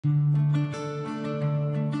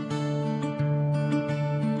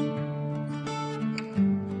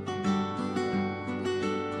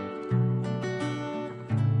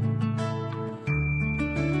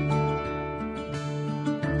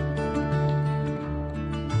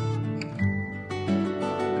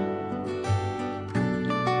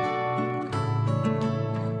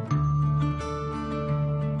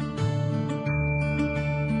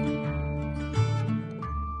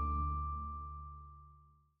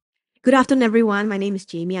Good afternoon, everyone. My name is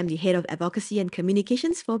Jamie. I'm the Head of Advocacy and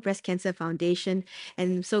Communications for Breast Cancer Foundation.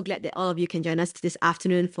 And I'm so glad that all of you can join us this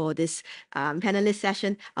afternoon for this panelist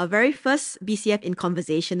session. Our very first BCF in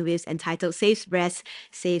Conversation with entitled Saves Breast,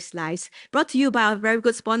 Saves Lives. Brought to you by our very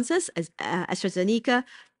good sponsors, AstraZeneca,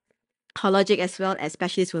 Hologic, as well as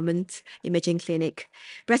Specialist Women's Imaging Clinic.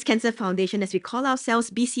 Breast Cancer Foundation, as we call ourselves,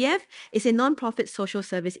 BCF, is a non-profit social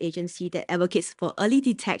service agency that advocates for early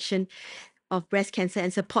detection of breast cancer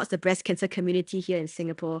and supports the breast cancer community here in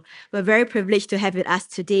Singapore. We're very privileged to have with us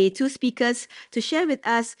today two speakers to share with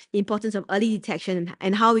us the importance of early detection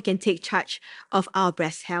and how we can take charge of our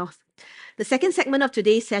breast health. The second segment of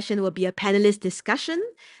today's session will be a panelist discussion.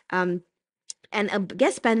 And a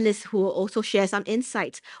guest panelist who will also share some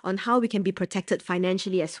insights on how we can be protected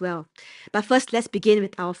financially as well. But first, let's begin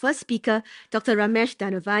with our first speaker, Dr. Ramyesh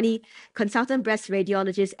Danovani, consultant breast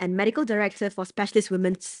radiologist and medical director for Specialist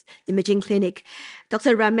Women's Imaging Clinic.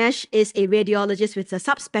 Dr. Ramesh is a radiologist with a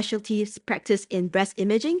subspecialty practice in breast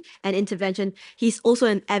imaging and intervention. He's also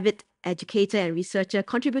an avid educator and researcher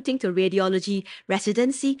contributing to radiology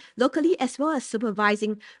residency locally, as well as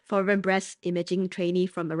supervising foreign breast imaging trainee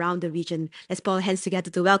from around the region. Let's put our hands together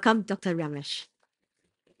to welcome Dr. Ramesh.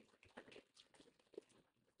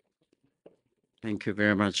 Thank you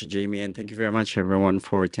very much, Jamie, and thank you very much, everyone,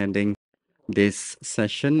 for attending this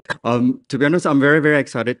session. To be honest, I'm very, very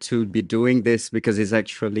excited to be doing this because it's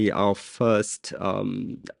actually our first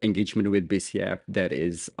engagement with BCF that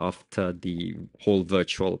is after the whole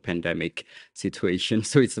virtual pandemic situation.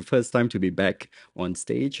 So it's the first time to be back on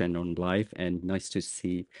stage and on live, and nice to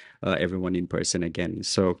see everyone in person again.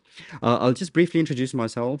 So I'll just briefly introduce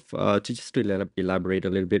myself to elaborate a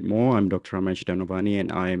little bit more. I'm Dr. Ramyesh Danovani,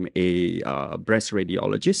 and I'm a breast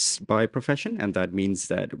radiologist by profession, and that means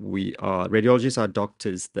that radiologists are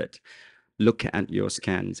doctors that look at your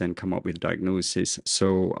scans and come up with diagnosis.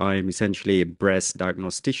 So I'm essentially a breast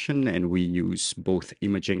diagnostician, and we use both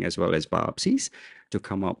imaging as well as biopsies to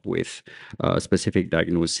come up with specific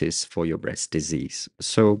diagnosis for your breast disease.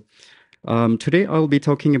 So today I'll be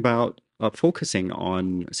talking about focusing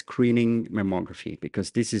on screening mammography,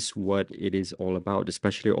 because this is what it is all about,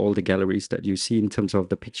 especially all the galleries that you see in terms of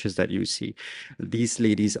the pictures that you see. These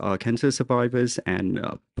ladies are cancer survivors, and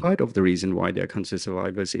part of the reason why they're cancer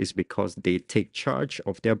survivors is because they take charge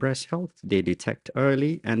of their breast health, they detect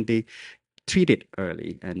early, and they treat it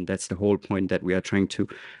early. And that's the whole point that we are trying to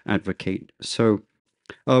advocate. So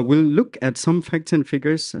we'll look at some facts and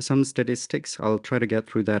figures, some statistics. I'll try to get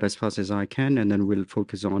through that as fast as I can, and then we'll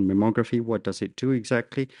focus on mammography. What does it do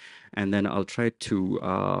exactly? And then I'll try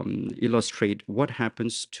to illustrate what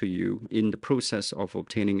happens to you in the process of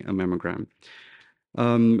obtaining a mammogram.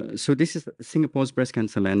 So this is Singapore's breast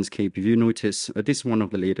cancer landscape. If you notice, this is one of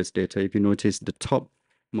the latest data. If you notice, the top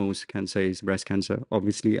most cancer is breast cancer.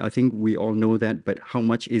 Obviously, I think we all know that, but how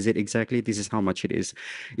much is it exactly? This is how much it is.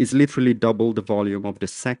 It's literally double the volume of the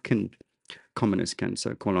second commonest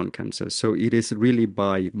cancer, colon cancer. So it is really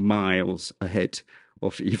by miles ahead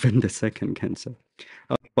of even the second cancer.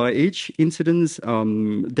 By age incidence,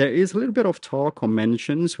 there is a little bit of talk or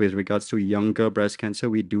mentions with regards to younger breast cancer.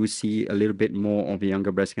 We do see a little bit more of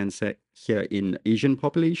younger breast cancer here in Asian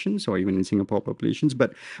populations or even in Singapore populations,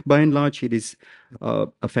 but by and large, it is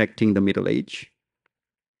affecting the middle age,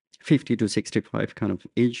 50 to 65 kind of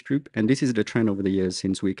age group. And this is the trend over the years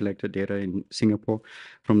since we collected data in Singapore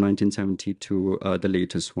from 1970 to the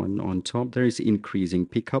latest one on top. There is increasing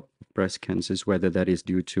pickup of breast cancers, whether that is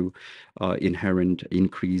due to inherent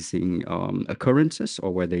increasing occurrences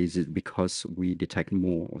or whether is it because we detect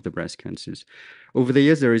more of the breast cancers. Over the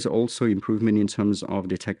years, there is also improvement in terms of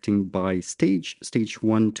detecting by stage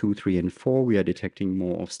 1, 2, 3, and 4. We are detecting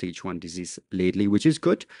more of stage 1 disease lately, which is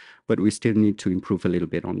good, but we still need to improve a little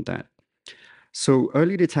bit on that. So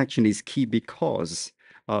early detection is key because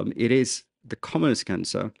it is the commonest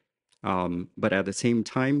cancer, but at the same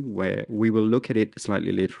time, where we will look at it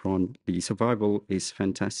slightly later on, the survival is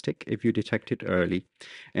fantastic if you detect it early.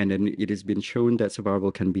 And then it has been shown that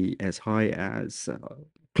survival can be as high as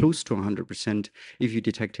close to 100% if you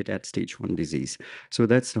detect it at stage 1 disease. So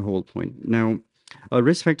that's the whole point. Now,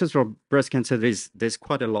 risk factors for breast cancer, there's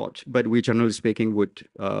quite a lot, but we generally speaking would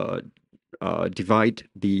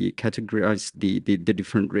categorize the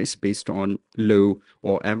different risks based on low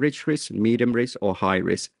or average risk, medium risk, or high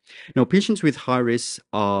risk. Now, patients with high risk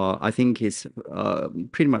I think is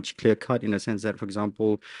pretty much clear cut in a sense that, for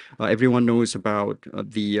example, everyone knows about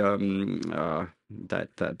that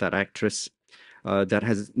actress that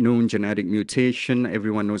has known genetic mutation.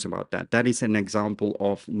 Everyone knows about that. That is an example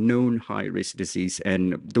of known high-risk disease,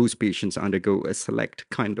 and those patients undergo a select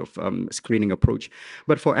kind of screening approach.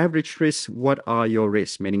 But for average risk, what are your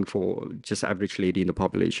risks, meaning for just average lady in the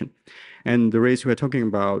population? And the risk we're talking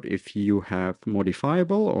about if you have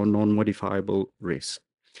modifiable or non-modifiable risk.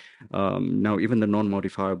 Now, even the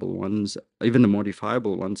modifiable ones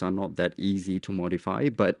are not that easy to modify,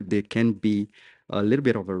 but they can be a little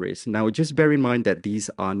bit of a risk. Now, just bear in mind that these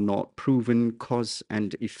are not proven cause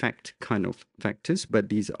and effect kind of factors, but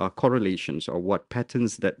these are correlations or what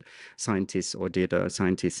patterns that scientists or data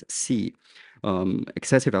scientists see.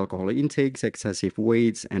 Excessive alcohol intakes, excessive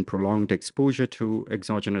weights, and prolonged exposure to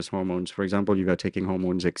exogenous hormones. For example, you are taking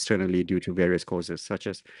hormones externally due to various causes, such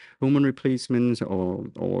as hormone replacements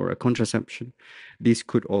or contraception. These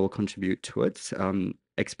could all contribute towards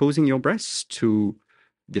exposing your breasts to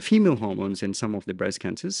the female hormones, and some of the breast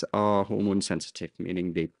cancers are hormone sensitive,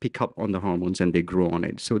 meaning they pick up on the hormones and they grow on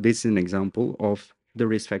it. So this is an example of the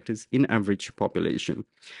risk factors in average population.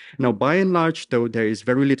 Now, by and large, though, there is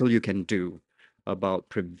very little you can do about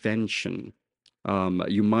prevention.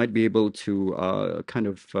 You might be able to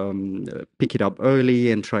pick it up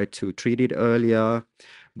early and try to treat it earlier.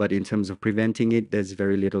 But in terms of preventing it, there's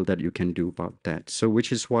very little that you can do about that. So,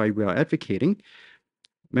 which is why we are advocating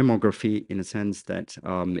mammography in a sense that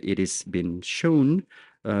it has been shown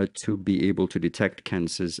to be able to detect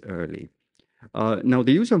cancers early. Now,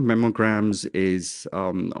 the use of mammograms is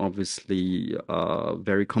obviously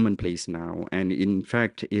very commonplace now. And in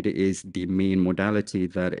fact, it is the main modality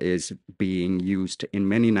that is being used in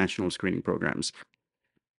many national screening programs.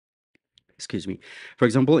 Excuse me. For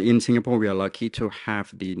example, in Singapore, we are lucky to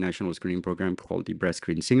have the national screening program called the Breast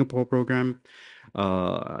Screen Singapore program.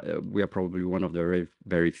 We are probably one of the very,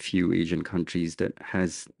 very few Asian countries that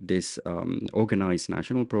has this organized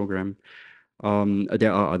national program.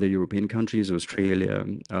 There are other European countries, Australia,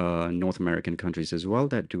 North American countries as well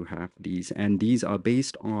that do have these, and these are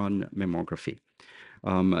based on mammography.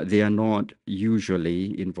 They are not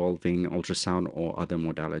usually involving ultrasound or other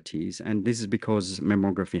modalities, and this is because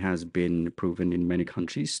mammography has been proven in many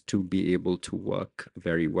countries to be able to work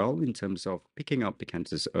very well in terms of picking up the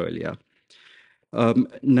cancers earlier.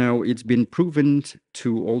 Now, it's been proven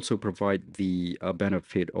to also provide the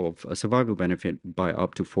benefit of a survival benefit by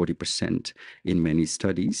up to 40% in many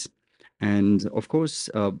studies. And of course,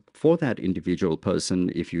 for that individual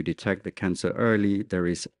person, if you detect the cancer early, there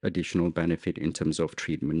is additional benefit in terms of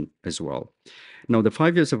treatment as well. Now, the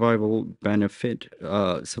 5-year survival benefit,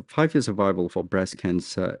 5-year survival for breast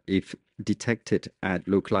cancer, if detected at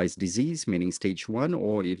localized disease, meaning stage 1,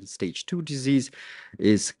 or if stage 2 disease,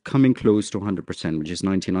 is coming close to 100%, which is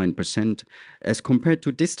 99%, as compared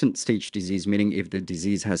to distant stage disease, meaning if the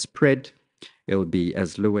disease has spread, it will be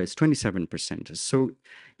as low as 27%. So,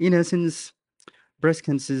 in essence, breast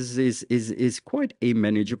cancer is quite a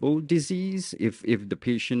manageable disease if the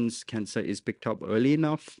patient's cancer is picked up early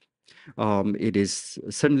enough. It is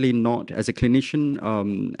certainly not, as a clinician,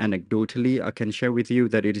 anecdotally, I can share with you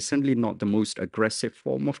that it is certainly not the most aggressive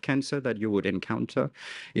form of cancer that you would encounter.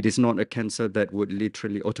 It is not a cancer that would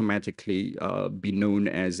literally automatically be known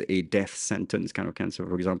as a death sentence kind of cancer.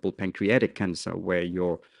 For example, pancreatic cancer, where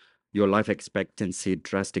your life expectancy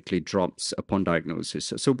drastically drops upon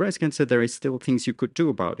diagnosis. So breast cancer, there is still things you could do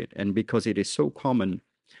about it. And because it is so common,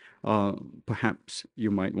 perhaps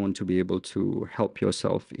you might want to be able to help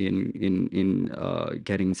yourself in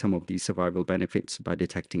getting some of these survival benefits by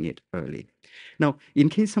detecting it early. Now, in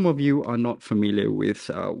case some of you are not familiar with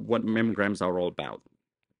what mammograms are all about,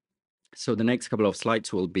 so the next couple of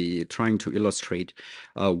slides will be trying to illustrate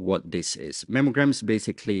what this is. Mammograms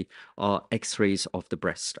basically are X-rays of the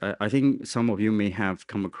breast. I think some of you may have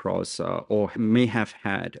come across or may have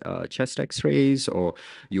had chest X-rays, or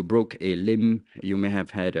you broke a limb. You may have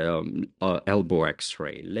had elbow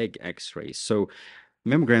X-ray, leg X-ray. So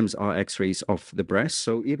mammograms are X-rays of the breast.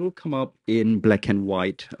 So it will come up in black and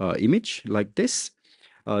white image like this.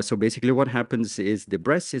 So basically, what happens is the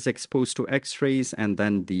breast is exposed to X-rays, and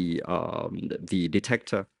then the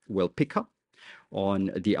detector will pick up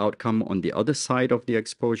on the outcome on the other side of the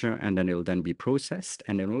exposure, and then it will then be processed,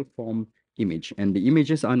 and it will form image. And the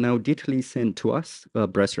images are now digitally sent to us,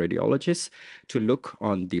 breast radiologists, to look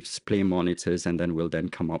on the display monitors, and then we'll then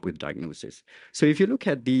come up with diagnosis. So if you look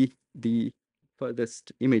at the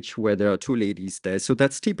furthest image where there are two ladies there, so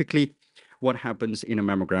that's typically what happens in a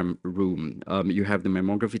mammogram room. You have the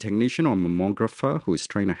mammography technician or mammographer who is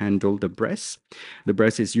trying to handle the breast. The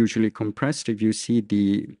breast is usually compressed. If you see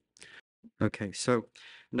the, okay, so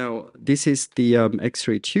Now, this is the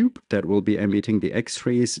X-ray tube that will be emitting the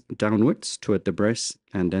X-rays downwards toward the breast.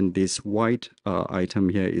 And then this white item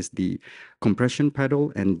here is the compression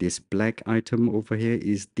pedal, and this black item over here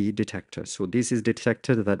is the detector. So this is the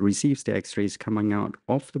detector that receives the X-rays coming out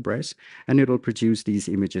of the breast, and it will produce these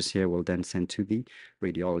images here, will then send to the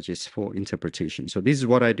radiologist for interpretation. So this is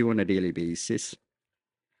what I do on a daily basis.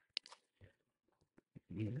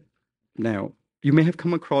 Now, you may have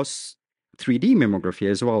come across 3D mammography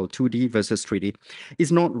as well. 2D versus 3D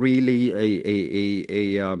is not really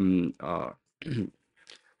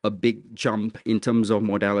a big jump in terms of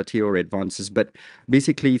modality or advances, but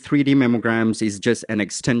basically 3D mammograms is just an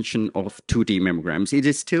extension of 2D mammograms. It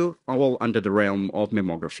is still all under the realm of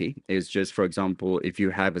mammography. It's just, for example, if you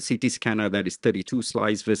have a CT scanner that is 32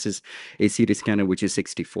 slices versus a CT scanner which is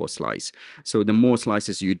 64 slices. So the more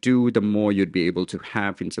slices you do, the more you'd be able to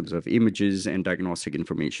have in terms of images and diagnostic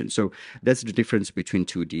information. So that's the difference between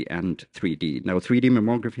 2D and 3D. Now, 3D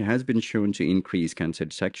mammography has been shown to increase cancer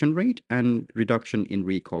detection rate and reduction in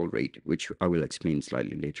recall rate, which I will explain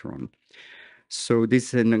slightly later on. So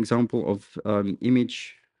this is an example of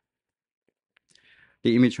image.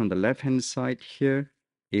 The image on the left-hand side here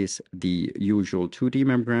is the usual 2D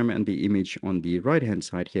mammogram, and the image on the right-hand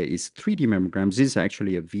side here is 3D mammograms. This is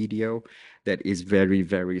actually a video that is very,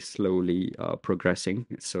 very slowly progressing,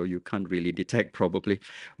 so you can't really detect probably.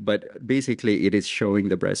 But basically, it is showing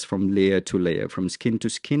the breast from layer to layer, from skin to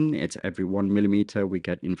skin. It's every 1 millimeter we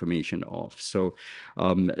get information of. So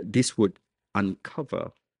this would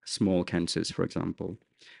uncover small cancers, for example.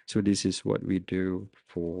 So this is what we do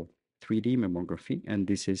for 3D mammography, and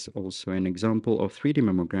this is also an example of 3D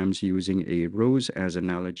mammograms using a rose as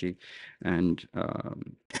analogy. And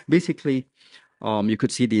basically, you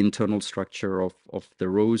could see the internal structure of the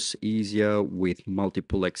rose easier with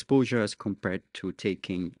multiple exposure as compared to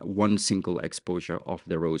taking one single exposure of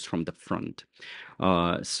the rose from the front.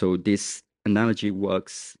 So this analogy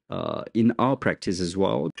works in our practice as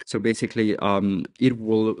well. So basically, it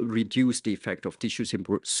will reduce the effect of tissue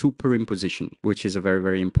superimposition, which is a very,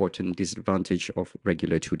 very important disadvantage of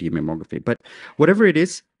regular 2D mammography. But whatever it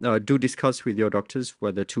is, do discuss with your doctors,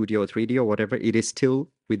 whether 2D or 3D or whatever, it is still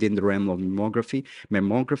within the realm of mammography.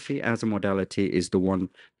 Mammography as a modality is the one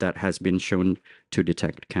that has been shown to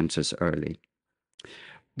detect cancers early.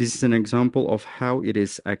 This is an example of how it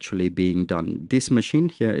is actually being done. This machine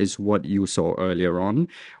here is what you saw earlier on,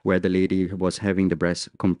 where the lady was having the breast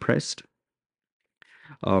compressed.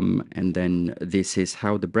 And then this is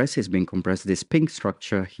how the breast is being compressed. This pink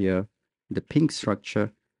structure here, the pink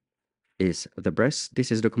structure is the breast. This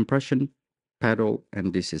is the compression paddle,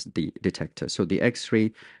 and this is the detector. So the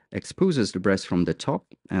X-ray exposes the breast from the top,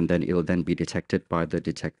 and then it'll then be detected by the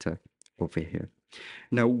detector over here.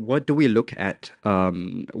 Now, what do we look at?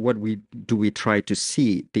 Do we try to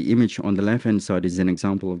see? The image on the left-hand side is an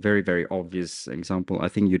example, a very, very obvious example. I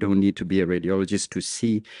think you don't need to be a radiologist to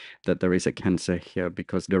see that there is a cancer here,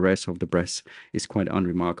 because the rest of the breast is quite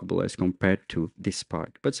unremarkable as compared to this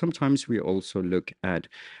part. But sometimes we also look at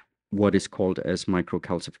what is called as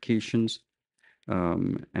microcalcifications,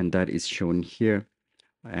 and that is shown here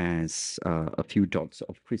as a few dots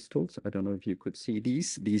of crystals. I don't know if you could see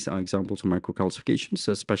these. These are examples of microcalcifications,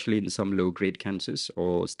 especially in some low-grade cancers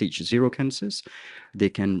or stage 0 cancers. They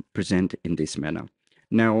can present in this manner.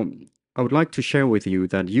 Now, I would like to share with you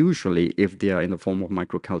that usually if they are in the form of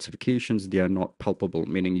microcalcifications, they are not palpable,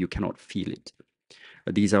 meaning you cannot feel it.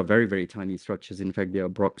 These are very, very tiny structures. In fact, they are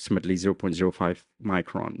approximately 0.05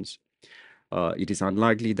 microns. It is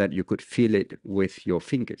unlikely that you could feel it with your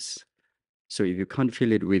fingers. So if you can't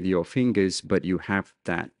feel it with your fingers, but you have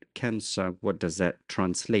that cancer, what does that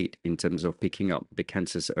translate in terms of picking up the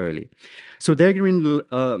cancers early? So therein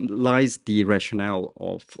lies the rationale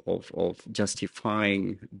of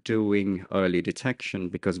justifying doing early detection,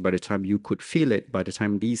 because by the time you could feel it, by the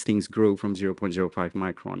time these things grow from 0.05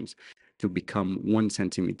 microns to become 1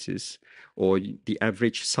 centimeters, or the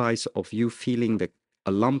average size of you feeling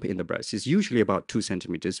a lump in the breast is usually about 2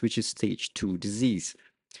 centimeters, which is stage 2 disease.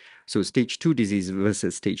 So stage 2 disease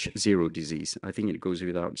versus stage 0 disease. I think it goes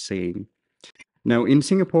without saying. Now, in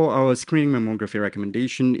Singapore, our screening mammography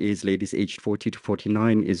recommendation is ladies aged 40 to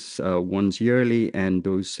 49 is once yearly, and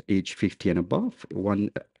those aged 50 and above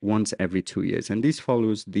once every 2 years. And this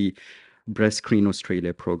follows the Breast Screen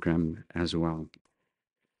Australia program as well.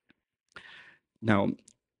 Now,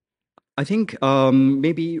 I think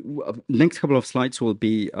maybe next couple of slides will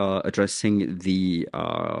be addressing the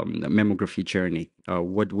mammography journey.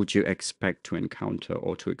 What would you expect to encounter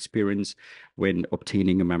or to experience when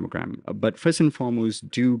obtaining a mammogram? But first and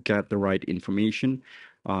foremost, do get the right information.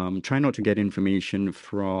 Try not to get information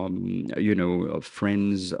from,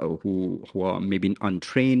 friends who are maybe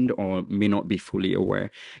untrained or may not be fully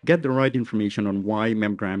aware. Get the right information on why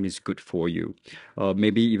mammogram is good for you.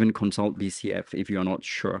 Maybe even consult BCF if you're not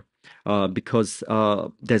sure. Because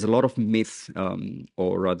there's a lot of myth,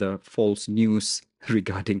 or rather false news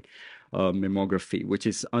regarding mammography, which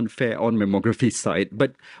is unfair on mammography side.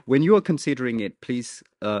 But when you are considering it, please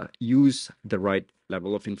use the right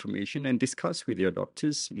level of information and discuss with your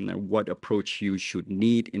doctors, what approach you should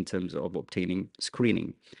need in terms of obtaining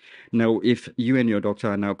screening. Now, if you and your doctor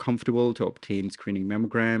are now comfortable to obtain screening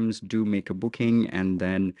mammograms, do make a booking, and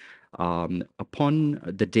then upon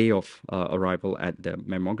the day of arrival at the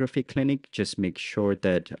mammography clinic, just make sure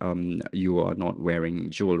that you are not wearing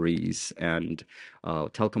jewelries and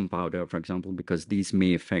talcum powder, for example, because these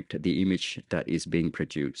may affect the image that is being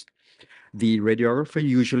produced. The radiographer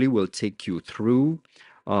usually will take you through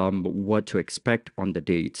what to expect on the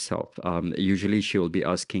day itself. Usually, she will be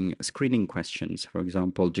asking screening questions. For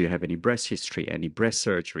example, do you have any breast history, any breast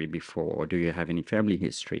surgery before, or do you have any family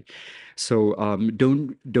history? So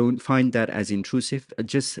don't find that as intrusive.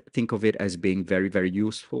 Just think of it as being very, very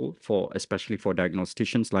useful for, especially for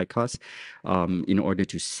diagnosticians like us, in order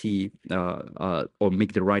to see or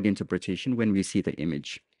make the right interpretation when we see the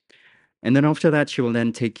image. And then after that, she will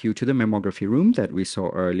then take you to the mammography room that we saw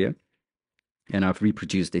earlier. And I've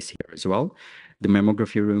reproduced this here as well, the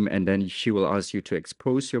mammography room. And then she will ask you to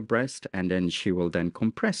expose your breast, and then she will then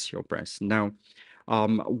compress your breast. Now,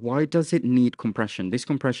 why does it need compression? This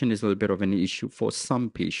compression is a little bit of an issue for some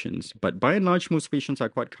patients, but by and large, most patients are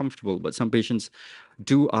quite comfortable. But some patients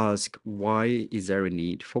do ask, why is there a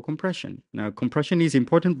need for compression? Now, compression is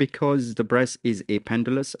important because the breast is a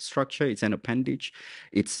pendulous structure. It's an appendage.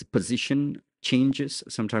 Its position changes.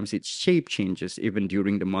 Sometimes its shape changes even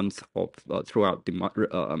during the month of throughout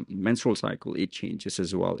the menstrual cycle. It changes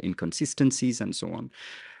as well, inconsistencies and so on.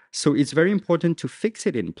 So it's very important to fix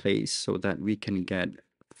it in place so that we can get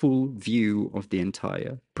full view of the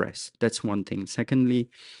entire breast. That's one thing. Secondly,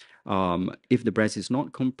 if the breast is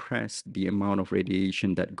not compressed, the amount of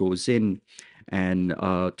radiation that goes in, and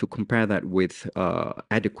to compare that with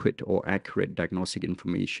adequate or accurate diagnostic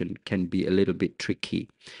information can be a little bit tricky.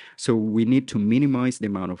 So we need to minimize the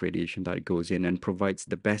amount of radiation that goes in and provides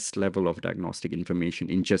the best level of diagnostic information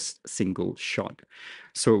in just a single shot.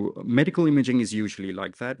 So medical imaging is usually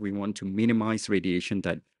like that. We want to minimize radiation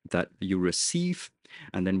that you receive,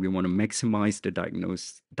 and then we want to maximize the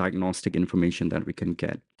diagnostic information that we can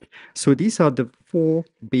get. So these are the four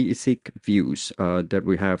basic views that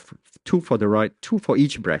we have: two for the right, two for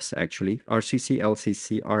each breast, actually: RCC,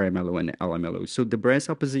 LCC, RMLO, and LMLO. So the breasts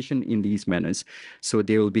are positioned in these manners. So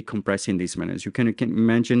they will be compressed in these manners. You can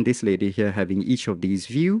imagine this lady here having each of these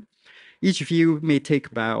views. Each view may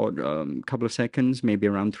take about a couple of seconds, maybe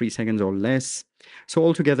around 3 seconds or less. So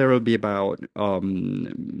altogether, it'll be about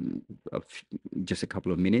just a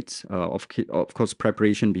couple of minutes. Of course,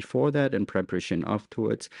 preparation before that and preparation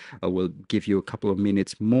afterwards will give you a couple of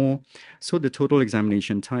minutes more. So the total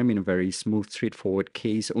examination time in a very smooth, straightforward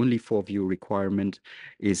case, only 4 view requirement,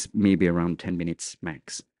 is maybe around 10 minutes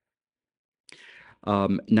max.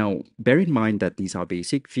 Now, bear in mind that these are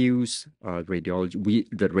basic views. The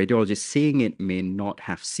radiologist saying it may not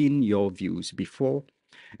have seen your views before,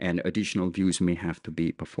 and additional views may have to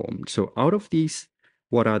be performed. So out of these,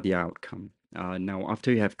 what are the outcome? Now,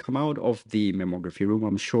 after you have come out of the mammography room,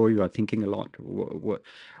 I'm sure you are thinking a lot.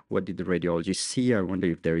 What did the radiologist see? I wonder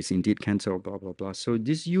if there is indeed cancer or blah, blah, blah. So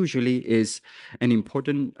this usually is an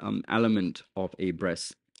important element of a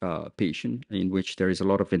breast patient, in which there is a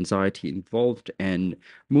lot of anxiety involved, and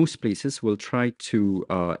most places will try to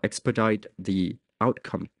expedite the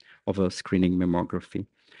outcome of a screening mammography.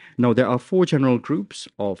 Now, there are 4 general groups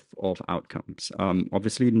of outcomes.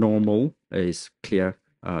 Obviously, normal is clear.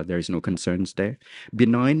 There is no concerns there.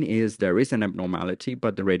 Benign is there is an abnormality,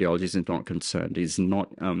 but the radiologist is not concerned. It's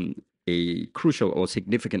not a crucial or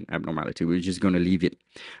significant abnormality. We're just going to leave it.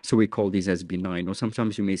 So we call these as benign, or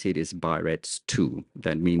sometimes you may say it is BIRADS 2.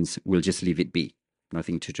 That means we'll just leave it be,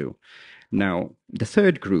 nothing to do. Now, the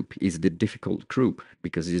third group is the difficult group,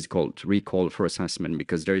 because it is called recall for assessment,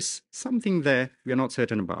 because there is something there we are not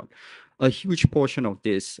certain about. A huge portion of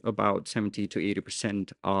this, about 70 to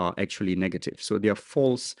 80%, are actually negative. So they are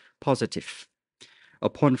false positive.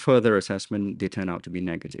 Upon further assessment, they turn out to be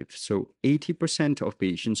negative. So 80% of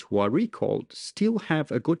patients who are recalled still have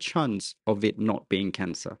a good chance of it not being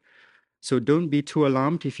cancer. So don't be too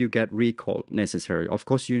alarmed if you get recalled necessarily. Of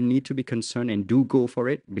course, you need to be concerned and do go for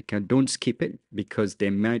it, because don't skip it, because there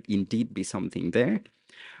might indeed be something there.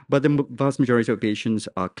 But the vast majority of patients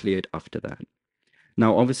are cleared after that.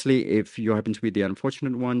 Now, obviously, if you happen to be the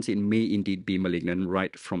unfortunate ones, it may indeed be malignant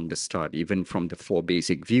right from the start. Even from the four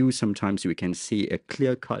basic views, sometimes we can see a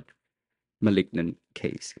clear-cut malignant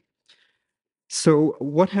case. So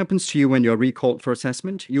what happens to you when you're recalled for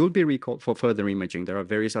assessment? You'll be recalled for further imaging. There are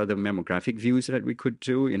various other mammographic views that we could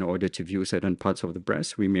do in order to view certain parts of the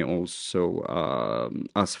breast. We may also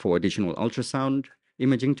ask for additional ultrasound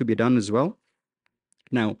imaging to be done as well.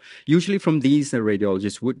 Now, usually from these, the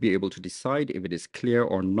radiologist would be able to decide if it is clear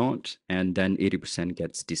or not, and then 80%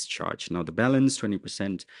 gets discharged. Now, the balance,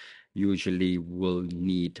 20%, usually will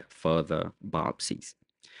need further biopsies.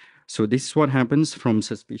 So this is what happens from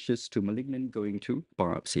suspicious to malignant going to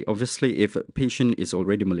biopsy. Obviously, if a patient is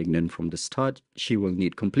already malignant from the start, she will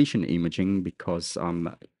need completion imaging because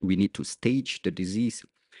we need to stage the disease,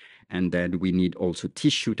 and then we need also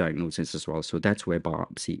tissue diagnosis as well. So that's where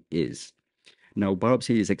biopsy is. Now,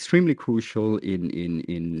 biopsy is extremely crucial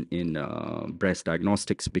in breast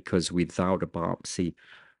diagnostics because without a biopsy,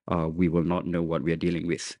 we will not know what we are dealing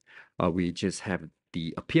with. We just have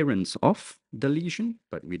the appearance of the lesion,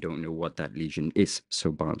 but we don't know what that lesion is. So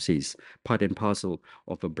biopsy is part and parcel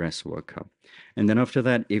of a breast workup. And then after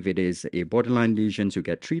that, if it is a borderline lesion, you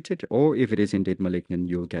get treated, or if it is indeed malignant,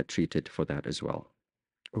 you'll get treated for that as well.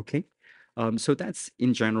 Okay. So that's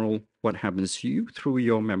in general what happens to you through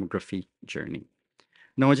your mammography journey.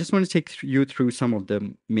 Now, I just want to take you through some of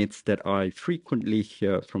the myths that I frequently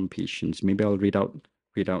hear from patients. Maybe I'll read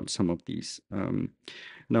out some of these.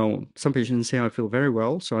 Now, some patients say, I feel very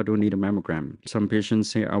well, so I don't need a mammogram. Some patients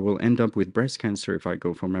say, I will end up with breast cancer if I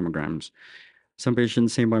go for mammograms. Some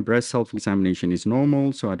patients say, my breast self-examination is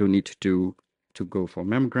normal, so I don't need to go for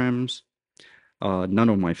mammograms. None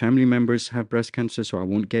of my family members have breast cancer, so I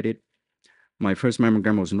won't get it. My first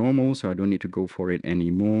mammogram was normal, so I don't need to go for it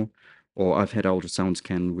anymore. Or I've had ultrasound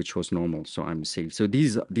scan, which was normal, so I'm safe. So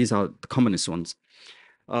these are the commonest ones.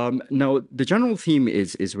 Now, the general theme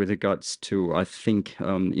is with regards to, I think,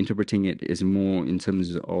 interpreting it is more in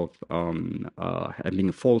terms of having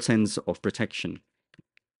a false sense of protection.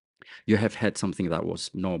 You have had something that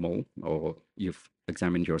was normal, or you've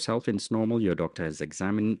examined yourself and it's normal. Your doctor has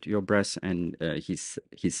examined your breast and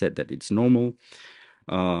he said that it's normal.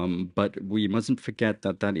 But we mustn't forget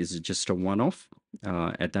that that is just a one-off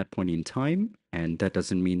at that point in time, and that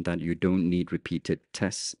doesn't mean that you don't need repeated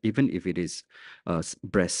tests, even if it is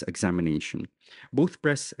breast examination. Both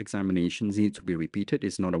breast examinations need to be repeated.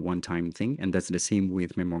 It's not a one-time thing, and that's the same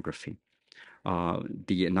with mammography.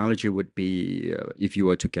 The analogy would be if you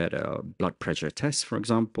were to get a blood pressure test, for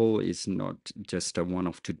example, it's not just a one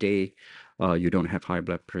off today. You don't have high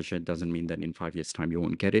blood pressure. It doesn't mean that in 5 years' time you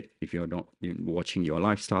won't get it if you're not watching your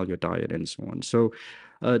lifestyle, your diet, and so on. So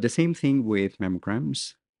the same thing with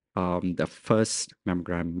mammograms. The first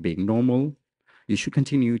mammogram being normal, you should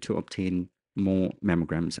continue to obtain more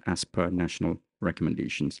mammograms as per national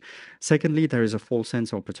recommendations. Secondly, there is a false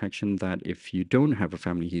sense of protection that if you don't have a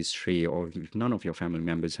family history or if none of your family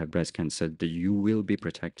members have breast cancer, that you will be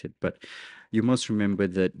protected. But you must remember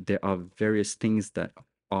that there are various things that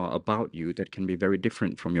are about you that can be very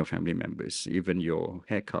different from your family members, even your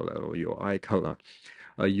hair color or your eye color.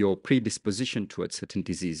 Your predisposition towards certain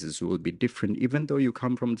diseases will be different, even though you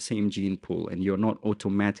come from the same gene pool and you're not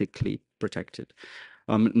automatically protected.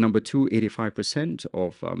 Number two, 85%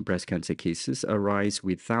 of breast cancer cases arise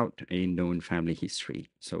without a known family history.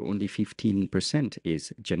 So only 15%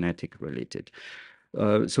 is genetic related.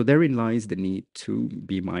 So therein lies the need to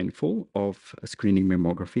be mindful of screening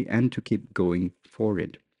mammography and to keep going for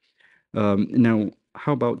it. Now,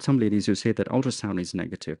 how about some ladies who say that ultrasound is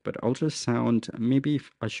negative, but ultrasound, maybe if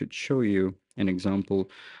I should show you an example.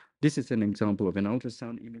 This is an example of an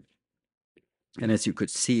ultrasound image. And as you could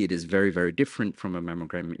see, it is very, very different from a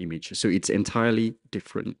mammogram image. So it's entirely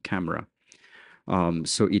different camera.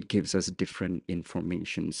 So it gives us different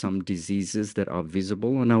information. Some diseases that are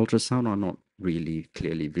visible on ultrasound are not really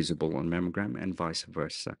clearly visible on mammogram and vice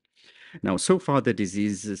versa. Now, so far, the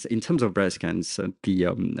diseases, in terms of breast cancer, the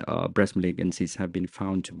breast malignancies have been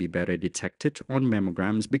found to be better detected on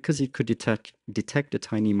mammograms because it could detect the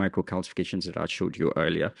tiny microcalcifications that I showed you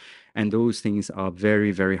earlier. And those things are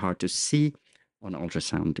very, very hard to see on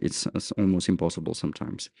ultrasound. It's almost impossible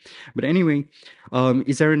sometimes. But anyway,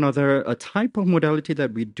 is there another type of modality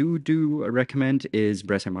that we do recommend is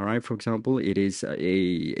breast MRI, for example. It is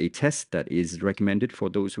a test that is recommended for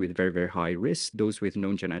those with very, very high risk, those with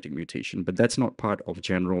known genetic mutation, but that's not part of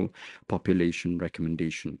general population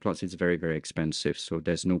recommendation. Plus, it's very, very expensive, so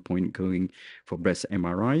there's no point going for breast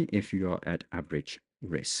MRI if you are at average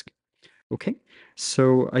risk. Okay,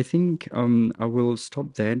 so I think I will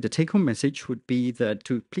stop there. The take-home message would be that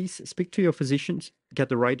to please speak to your physicians get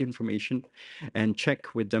the right information and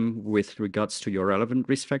check with them with regards to your relevant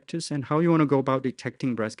risk factors and how you want to go about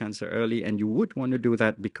detecting breast cancer early. And you would want to do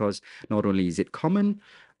that because not only is it common,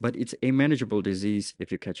 but it's a manageable disease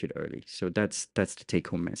if you catch it early. So that's the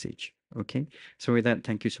take-home message. Okay. So with that,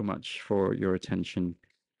 thank you so much for your attention.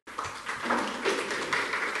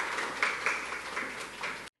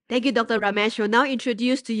 Thank you, Dr. Ramesh. We'll now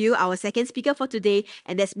introduce to you our second speaker for today,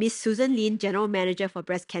 and that's Miss Susan Leen, General Manager for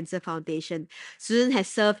Breast Cancer Foundation. Susan has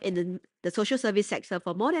served in the social service sector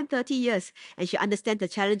for more than 30 years, and she understands the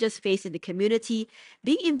challenges faced in the community.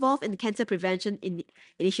 Being involved in cancer prevention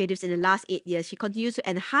initiatives in the last 8 years, she continues to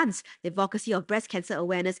enhance the advocacy of breast cancer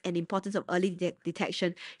awareness and importance of early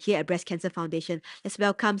detection here at Breast Cancer Foundation. Let's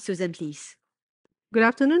welcome Susan, please. Good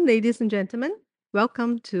afternoon, ladies and gentlemen.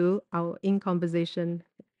 Welcome to our In Conversation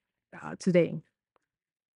today.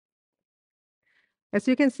 As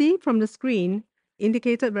you can see from the screen,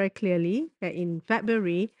 indicated very clearly that in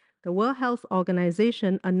February, the World Health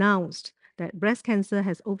Organization announced that breast cancer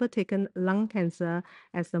has overtaken lung cancer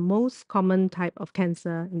as the most common type of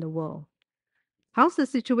cancer in the world. How's the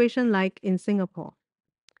situation like in Singapore?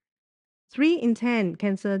 3 in 10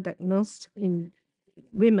 cancer diagnosed in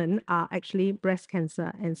women are actually breast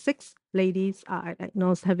cancer, and 6 ladies are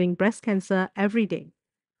diagnosed having breast cancer every day.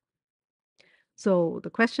 So the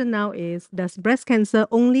question now is, does breast cancer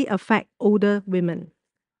only affect older women?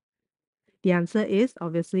 The answer is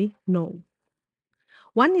obviously no.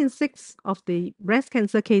 1 in 6 of the breast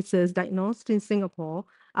cancer cases diagnosed in Singapore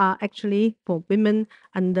are actually for women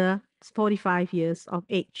under 45 years of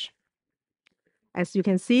age. As you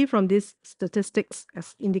can see from these statistics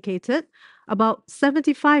as indicated, about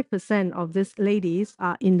 75% of these ladies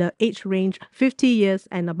are in the age range 50 years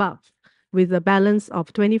and above, with a balance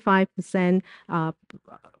of 25%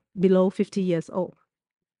 below 50 years old.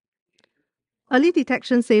 Early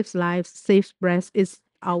detection saves lives, saves breasts is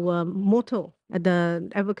our motto, the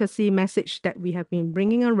advocacy message that we have been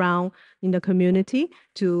bringing around in the community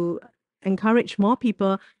to encourage more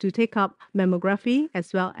people to take up mammography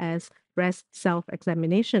as well as breast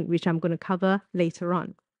self-examination, which I'm going to cover later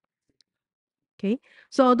on. Okay,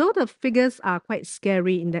 so although the figures are quite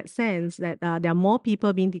scary in that sense that there are more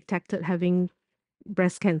people being detected having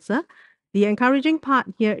breast cancer, the encouraging part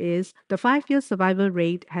here is the 5-year survival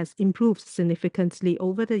rate has improved significantly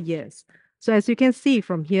over the years. So as you can see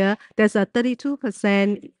from here, there's a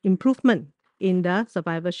 32% improvement in the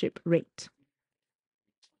survivorship rate.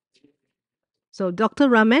 So Dr.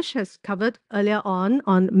 Ramesh has covered earlier on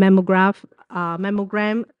mammogram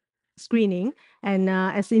screening, and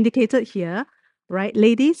as indicated here, right,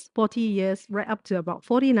 ladies 40 years right up to about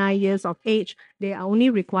 49 years of age, they are only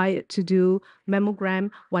required to do mammogram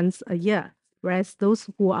once a year. Whereas those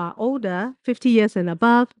who are older, 50 years and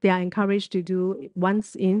above, they are encouraged to do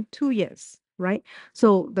once in 2 years, right?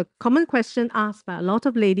 So the common question asked by a lot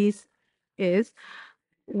of ladies is,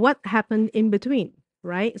 what happened in between,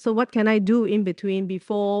 right? So what can I do in between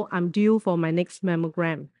before I'm due for my next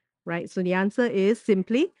mammogram, right? So the answer is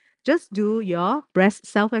simply just do your breast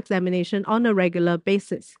self-examination on a regular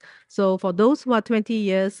basis. So for those who are 20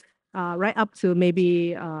 years, right up to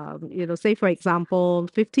maybe, say for example,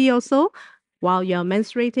 50 or so, while you're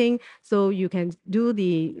menstruating, so you can do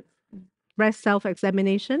the breast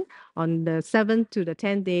self-examination on the 7th to the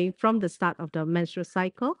 10th day from the start of the menstrual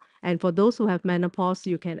cycle. And for those who have menopause,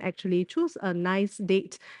 you can actually choose a nice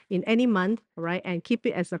date in any month, right? And keep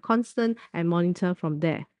it as a constant and monitor from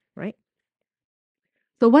there, right?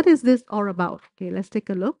 So what is this all about? Okay, let's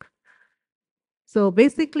take a look. So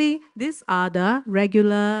basically, these are the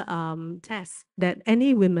regular tests that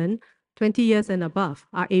any women 20 years and above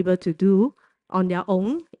are able to do on their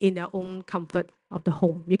own, in their own comfort of the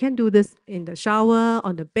home. You can do this in the shower,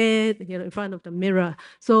 on the bed, in front of the mirror.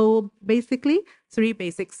 So basically, 3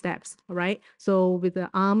 basic steps, all right? So with the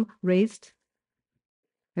arm raised,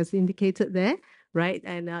 as indicated there, right?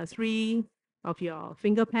 And 3 of your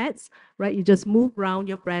finger pads, right? You just move around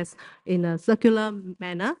your breast in a circular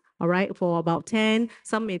manner, all right, for about 10,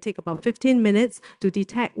 some may take about 15 minutes to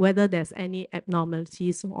detect whether there's any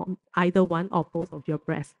abnormalities on either one or both of your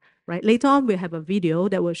breasts. Right. Later on, we'll have a video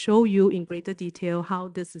that will show you in greater detail how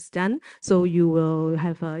this is done, so you will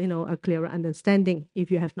have a clearer understanding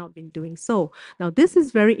if you have not been doing so. Now, this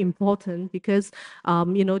is very important because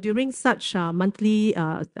during such monthly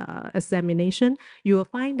examination, you will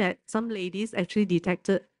find that some ladies actually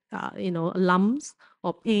detected lumps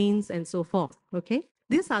or pains and so forth. Okay,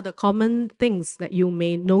 these are the common things that you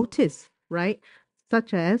may notice, right?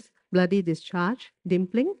 Such as bloody discharge,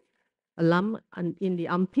 dimpling, a lump in the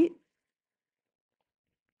armpit.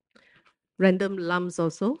 Random lumps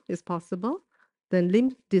also is possible. Then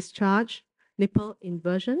lymph discharge, nipple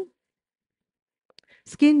inversion,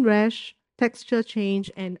 skin rash, texture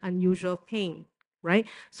change, and unusual pain, right?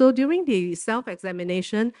 So during the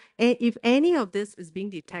self-examination, if any of this is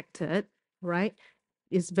being detected, right,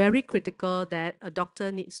 it's very critical that a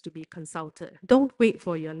doctor needs to be consulted. Don't wait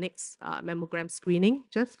for your next mammogram screening.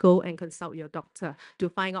 Just go and consult your doctor to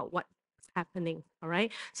find out what's happening, all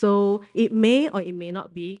right? So it may or it may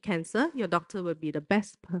not be cancer. Your doctor will be the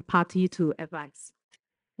best party to advise,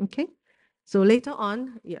 okay? So later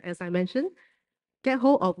on, yeah, as I mentioned, get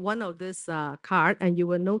hold of one of this card and you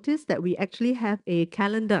will notice that we actually have a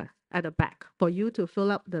calendar at the back for you to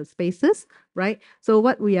fill up the spaces, right? So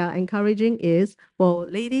what we are encouraging is for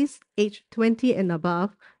ladies age 20 and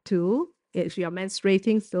above to, if you're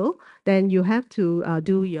menstruating still, then you have to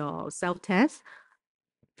do your self-test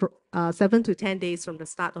for 7 to 10 days from the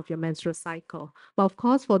start of your menstrual cycle. But of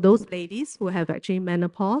course, for those ladies who have actually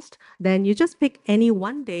menopaused, then you just pick any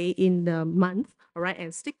one day in the month, all right,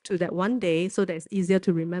 and stick to that one day so that it's easier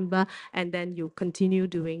to remember, and then you continue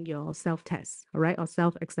doing your self-test, all right, or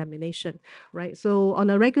self-examination, right? So on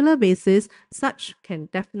a regular basis, such can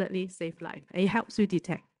definitely save life. And it helps you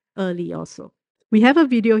detect early also. We have a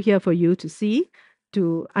video here for you to see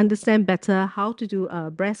to understand better how to do a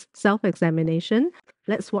breast self-examination.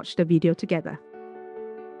 Let's watch the video together.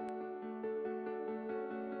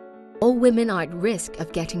 All women are at risk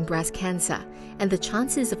of getting breast cancer, and the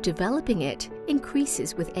chances of developing it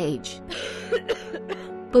increases with age.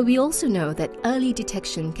 But we also know that early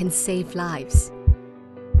detection can save lives.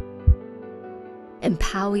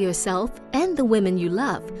 Empower yourself and the women you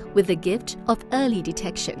love with the gift of early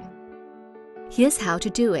detection. Here's how to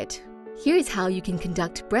do it. Here is how you can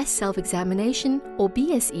conduct breast self-examination, or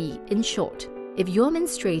BSE in short. If you're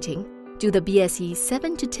menstruating, do the BSE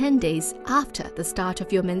 7 to 10 days after the start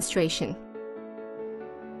of your menstruation.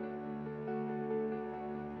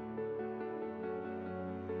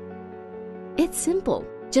 It's simple.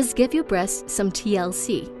 Just give your breasts some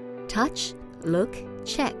TLC. Touch, look,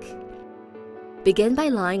 check. Begin by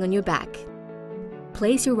lying on your back.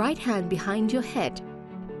 Place your right hand behind your head.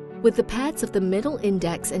 With the pads of the middle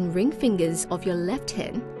index and ring fingers of your left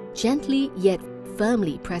hand, gently yet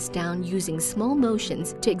firmly press down using small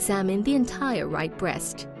motions to examine the entire right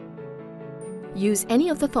breast. Use any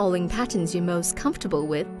of the following patterns you're most comfortable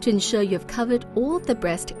with to ensure you've covered all of the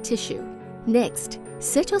breast tissue. Next,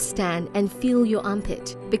 sit or stand and feel your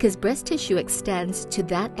armpit because breast tissue extends to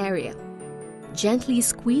that area. Gently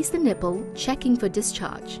squeeze the nipple, checking for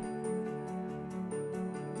discharge.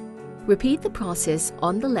 Repeat the process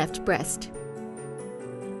on the left breast.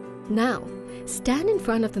 Now, stand in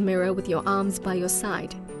front of the mirror with your arms by your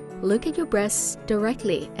side. Look at your breasts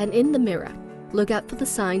directly and in the mirror. Look out for the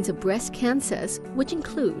signs of breast cancers, which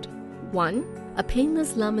include 1. A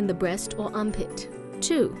painless lump in the breast or armpit.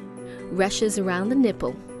 2. Rashes around the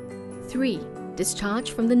nipple. 3. Discharge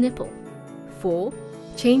from the nipple. 4.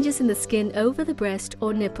 Changes in the skin over the breast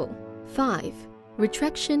or nipple. 5.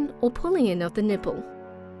 Retraction or pulling in of the nipple.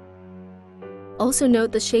 Also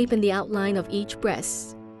note the shape and the outline of each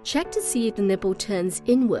breast. Check to see if the nipple turns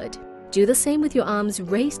inward. Do the same with your arms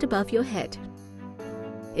raised above your head.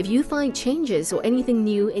 If you find changes or anything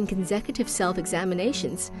new in consecutive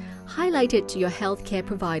self-examinations, highlight it to your healthcare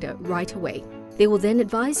provider right away. They will then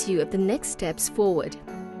advise you of the next steps forward.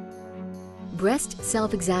 Breast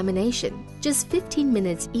self-examination, just 15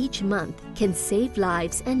 minutes each month, can save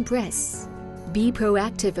lives and breasts. Be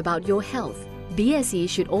proactive about your health. BSE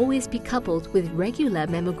should always be coupled with regular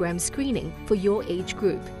mammogram screening for your age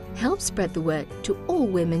group. Help spread the word to all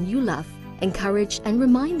women you love. Encourage and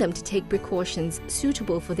remind them to take precautions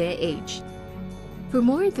suitable for their age. For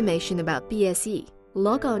more information about BSE,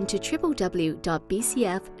 log on to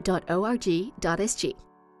www.bcf.org.sg.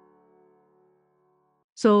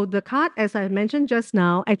 So the card, as I mentioned just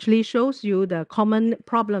now, actually shows you the common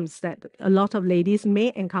problems that a lot of ladies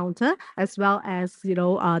may encounter, as well as,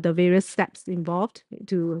 the various steps involved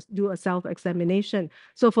to do a self-examination.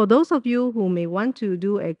 So for those of you who may want to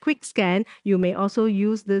do a quick scan, you may also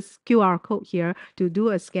use this QR code here to do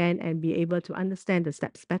a scan and be able to understand the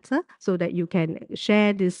steps better so that you can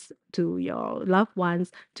share this to your loved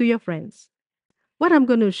ones, to your friends. What I'm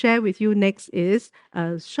going to share with you next is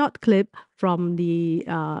a short clip from the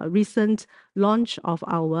recent launch of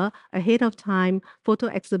our ahead of time photo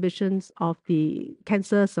exhibitions of the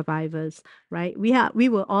cancer survivors, right? We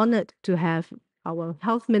were honored to have our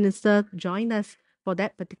health minister join us for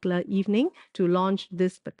that particular evening to launch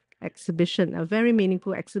this exhibition, a very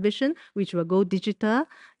meaningful exhibition, which will go digital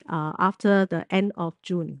after the end of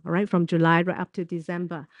June, all right, from July right up to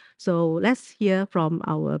December. So let's hear from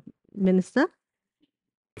our minister.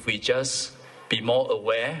 If we just be more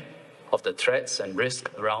aware of the threats and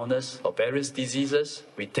risks around us of various diseases.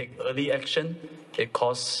 We take early action. It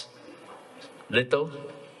costs little,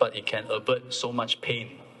 but it can avert so much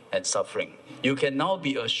pain and suffering. You can now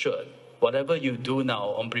be assured whatever you do now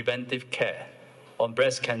on preventive care, on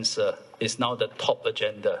breast cancer, is now the top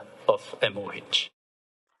agenda of MOH.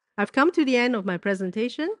 I've come to the end of my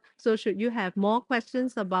presentation. So should you have more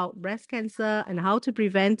questions about breast cancer and how to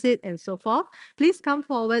prevent it and so forth, please come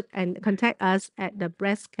forward and contact us at the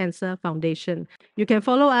Breast Cancer Foundation. You can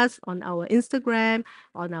follow us on our Instagram,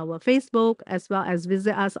 on our Facebook, as well as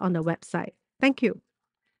visit us on the website. Thank you.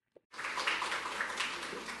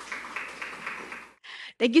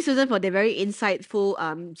 Thank you, Susan, for the very insightful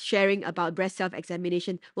sharing about breast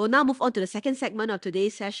self-examination. We'll now move on to the second segment of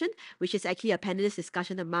today's session, which is actually a panelist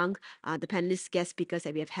discussion among the panelist guest speakers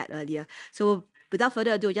that we have had earlier. So without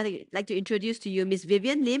further ado, I'd just like to introduce to you Ms.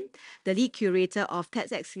 Vivian Lim, the lead curator of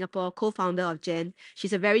TEDxSingapore, co-founder of GEN.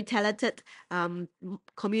 She's a very talented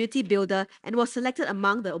community builder and was selected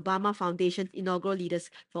among the Obama Foundation's inaugural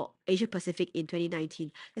leaders for Asia Pacific in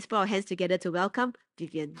 2019. Let's put our hands together to welcome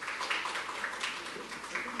Vivian.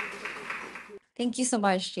 Thank you so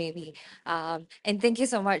much, Jamie. And thank you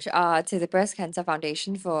so much to the Breast Cancer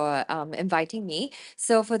Foundation for inviting me.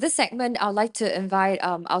 So for this segment, I'd like to invite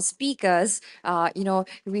our speakers.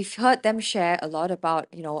 We've heard them share a lot about,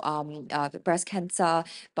 breast cancer,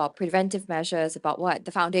 about preventive measures, about what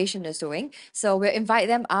the foundation is doing. So we'll invite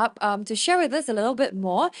them up to share with us a little bit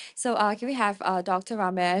more. So can we have Dr.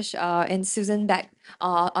 Ramyesh and Susan back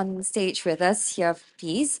on stage with us here,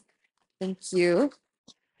 please? Thank you.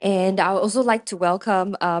 And I would also like to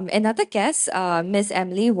welcome another guest, Ms.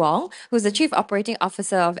 Emily Wong, who's the Chief Operating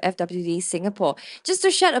Officer of FWD Singapore, just to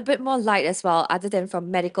shed a bit more light as well, other than from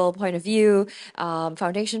medical point of view,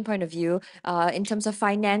 foundation point of view, in terms of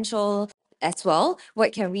financial as well.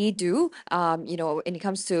 What can we do, when it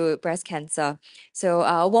comes to breast cancer? So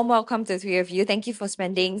a warm welcome to the three of you. Thank you for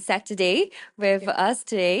spending Saturday with us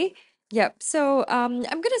today. Yep. So I'm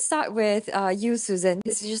going to start with you, Susan.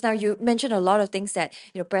 Because just now you mentioned a lot of things that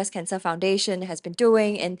Breast Cancer Foundation has been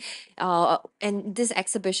doing, and this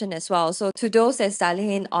exhibition as well. So to those that's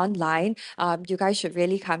dialing in online, you guys should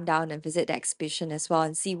really come down and visit the exhibition as well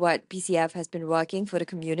and see what BCF has been working for the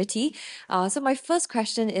community. So my first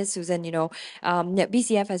question is, Susan,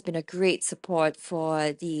 BCF has been a great support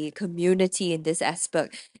for the community in this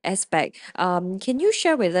aspect. Can you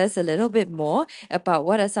share with us a little bit more about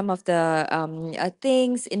what are some of the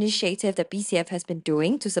things, initiative that BCF has been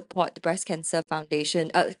doing to support the Breast Cancer Foundation,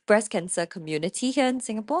 breast cancer community here in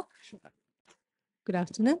Singapore? Good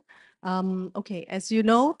afternoon. Okay, as you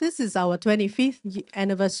know, this is our 25th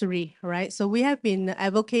anniversary, right? So we have been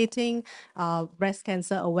advocating breast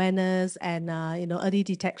cancer awareness and early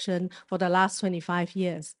detection for the last 25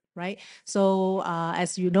 years. Right. So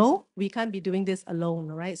as you know, we can't be doing this alone,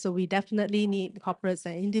 right? So we definitely need corporates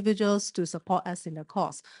and individuals to support us in the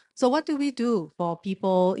cause. So what do we do for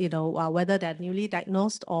people, whether they're newly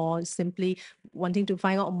diagnosed or simply wanting to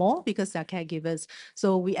find out more because they're caregivers?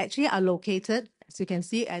 So we actually are located, as you can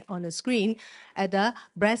see on the screen, at the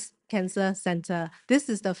Breast Cancer Center. This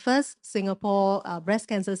is the first Singapore breast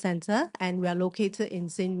cancer center, and we are located in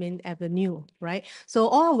Sin Min Avenue, right? So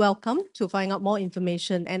all are welcome to find out more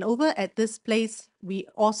information. And over at this place, we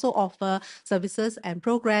also offer services and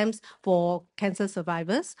programs for cancer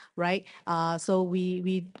survivors, right? So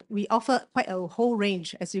we offer quite a whole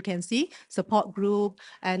range, as you can see, support group,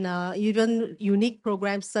 and even unique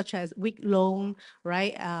programs such as wig loan,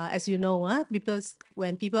 right? As you know, because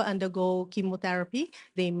when people undergo chemotherapy,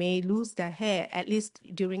 they may lose their hair, at least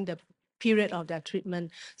during the period of their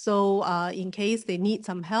treatment. So in case they need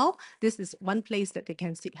some help, this is one place that they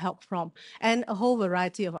can seek help from, and a whole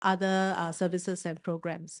variety of other services and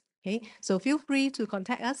programs. Okay, so feel free to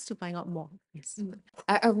contact us to find out more. Yes.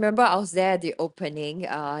 I remember I was there at the opening,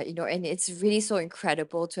 and it's really so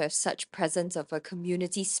incredible to have such presence of a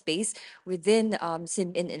community space within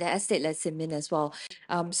in an estate like Sin Min as well.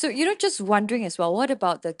 So, just wondering as well, what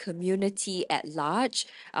about the community at large?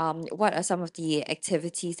 What are some of the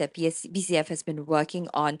activities that BCF has been working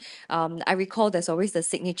on? I recall there's always the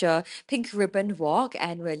signature pink ribbon walk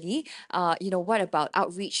annually. What about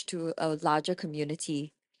outreach to a larger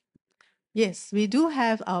community? Yes, we do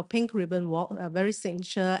have our Pink Ribbon Walk, a very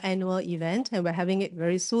signature annual event, and we're having it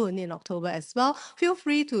very soon in October as well. Feel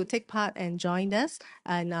free to take part and join us,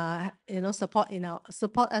 and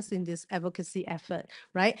support us in this advocacy effort,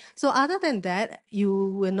 right? So other than that, you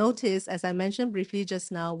will notice, as I mentioned briefly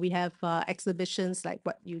just now, we have exhibitions like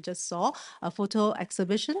what you just saw, a photo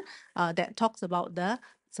exhibition that talks about the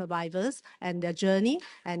survivors and their journey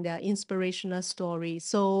and their inspirational story.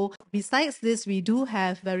 So besides this, we do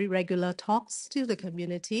have very regular talks to the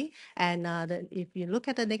community. And if you look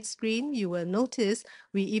at the next screen, you will notice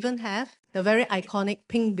we even have the very iconic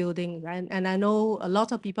pink building, right? And I know a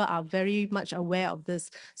lot of people are very much aware of this.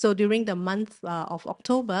 So during the month of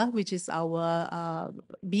October, which is our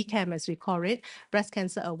BCAM as we call it, Breast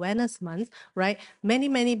Cancer Awareness Month, right?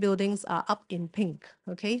 Many buildings are up in pink,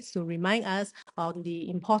 okay? To remind us on the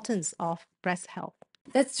importance of breast health.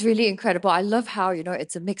 That's really incredible. I love how,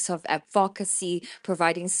 it's a mix of advocacy,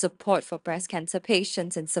 providing support for breast cancer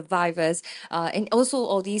patients and survivors, and also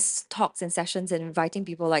all these talks and sessions and inviting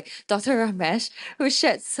people like Dr. Ramesh, who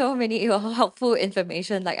shared so many helpful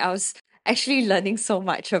information. Like I was actually learning so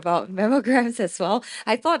much about mammograms as well.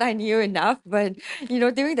 I thought I knew enough, but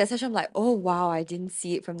during that session, I'm like, oh wow, I didn't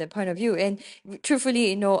see it from that point of view. And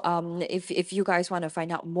truthfully, if you guys want to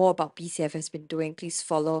find out more about BCF has been doing, please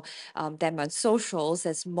follow them on socials.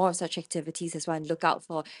 There's more of such activities as well, and look out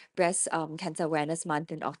for Breast Cancer Awareness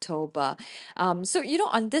Month in October. So,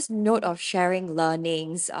 on this note of sharing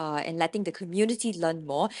learnings and letting the community learn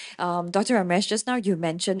more, Dr. Ramesh, just now you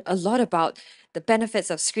mentioned a lot about the benefits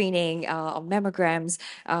of screening or mammograms.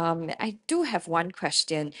 I do have one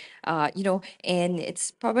question, and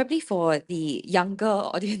it's probably for the younger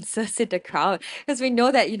audiences in the crowd, because we know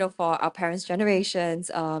that, for our parents' generations,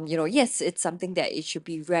 yes, it's something that it should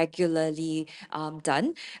be regularly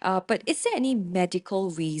done. But is there any medical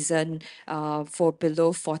reason for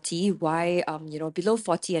below 40 why, below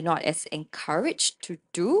 40 are not as encouraged to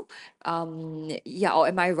do? Or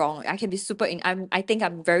am I wrong? I can be I think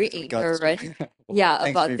I'm very ignorant. Yeah,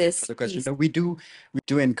 Thanks, about Vivian, this for the question. piece. No, we do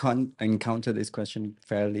encounter this question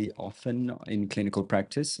fairly often in clinical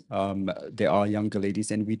practice. There are younger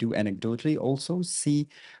ladies, and we do anecdotally also see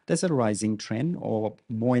there's a rising trend or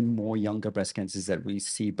more and more younger breast cancers that we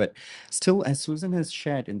see. But still, as Susan has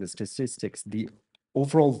shared in the statistics, the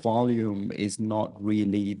overall volume is not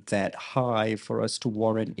really that high for us to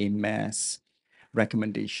warrant a mass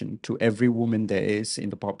recommendation to every woman there is in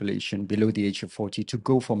the population below the age of 40 to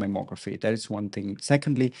go for mammography. That is one thing.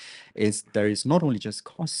 Secondly, is there is not only just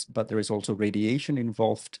costs, but there is also radiation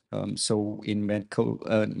involved. So in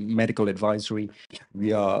medical advisory,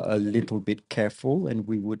 we are a little bit careful, and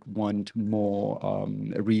we would want more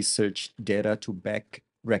research data to back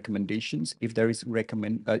recommendations if there is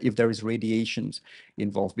radiations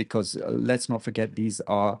involved, because let's not forget these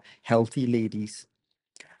are healthy ladies,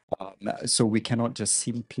 so we cannot just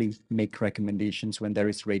simply make recommendations when there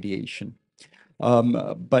is radiation.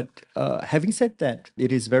 But having said that,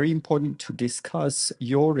 it is very important to discuss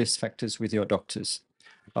your risk factors with your doctors.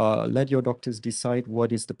 Let your doctors decide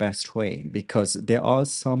what is the best way, because there are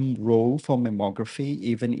some role for mammography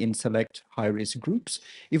even in select high-risk groups,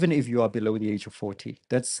 even if you are below the age of 40.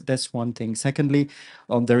 That's one thing. Secondly,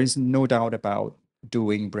 there is no doubt about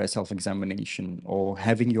doing breast self-examination or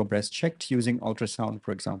having your breast checked using ultrasound,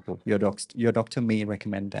 for example. Your doctor may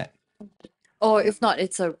recommend that. Or if not,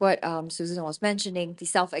 it's what Susan was mentioning, the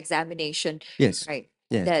self-examination, Yes. right?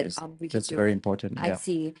 Yes, That yes. we can That's do. very important. I Yeah.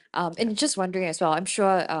 see. And just wondering as well, I'm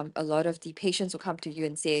sure a lot of the patients will come to you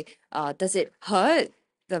and say, does it hurt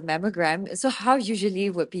the mammogram? So how usually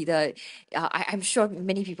would be I'm sure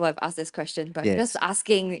many people have asked this question, but just Yes.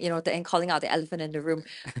 asking, and calling out the elephant in the room,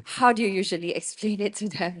 how do you usually explain it to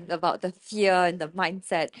them about the fear and the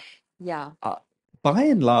mindset? Yeah. By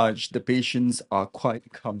and large, the patients are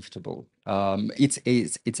quite comfortable. It's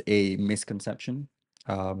a misconception.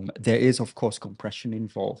 There is, of course, compression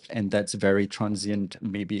involved, and that's very transient,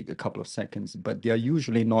 maybe a couple of seconds, but they are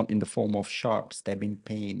usually not in the form of sharp stabbing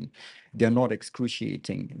pain. They're not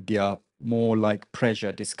excruciating. They are more like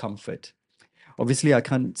pressure, discomfort. Obviously, I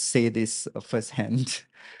can't say this firsthand,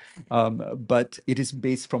 but it is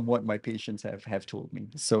based from what my patients have told me.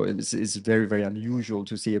 So it's very, very unusual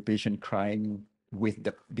to see a patient crying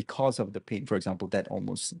because of the pain, for example. That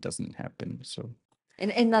almost doesn't happen. So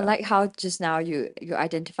And I like how just now you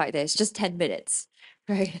identified that it's just 10 minutes,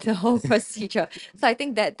 right? The whole procedure. So I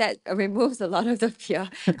think that removes a lot of the fear.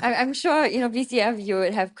 I'm sure, BCF, you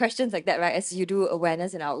would have questions like that, right? As you do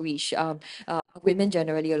awareness and outreach. Women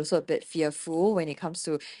generally are also a bit fearful when it comes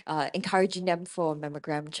to encouraging them for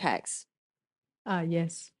mammogram checks.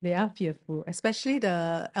 Yes, they are fearful, especially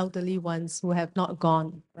the elderly ones who have not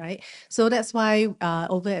gone, right? So that's why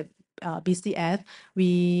over at BCF,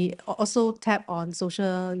 we also tap on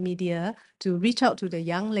social media to reach out to the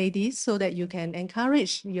young ladies so that you can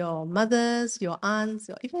encourage your mothers, your aunts,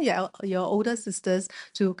 even your older sisters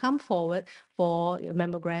to come forward for your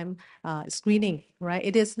mammogram screening, right?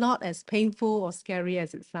 It is not as painful or scary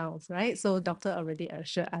as it sounds, right? So doctor already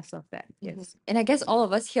assured us of that. Yes. And I guess all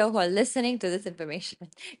of us here who are listening to this information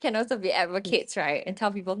can also be advocates, right? And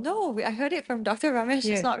tell people, no, I heard it from Dr. Ramesh, it's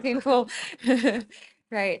Yes. not painful.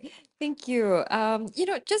 Right. Thank you.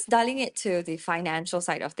 Just dialing it to the financial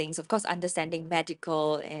side of things, of course, understanding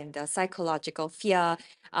medical and psychological fear.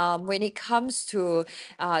 When it comes to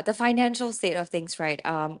the financial state of things, right?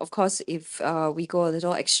 Of course, if we go a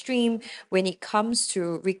little extreme when it comes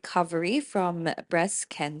to recovery from breast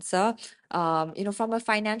cancer, from a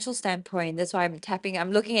financial standpoint, that's why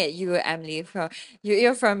I'm looking at you, Emily.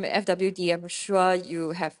 You're from FWD. I'm sure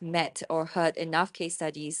you have met or heard enough case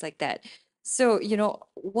studies like that. So,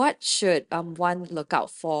 what should one look out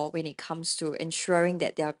for when it comes to ensuring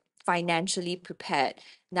that they're financially prepared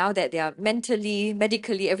now that they are mentally,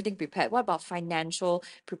 medically, everything prepared? What about financial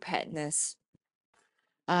preparedness?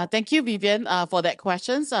 Thank you, Vivian, for that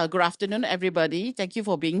questions. Good afternoon, everybody. Thank you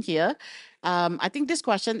for being here. I think this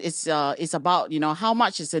question is about how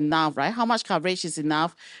much is enough, right? How much coverage is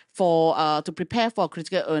enough for to prepare for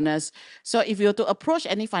critical illness. So if you were to approach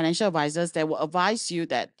any financial advisors, they will advise you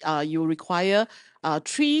that you require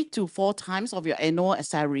 3 to 4 times of your annual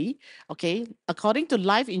salary. Okay, according to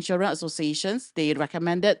life insurance associations, they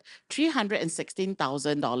recommended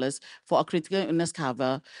 $316,000 for a critical illness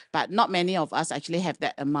cover, but not many of us actually have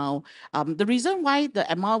that amount. The reason why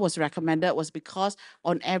the amount was recommended was because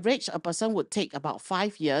on average, a person would take about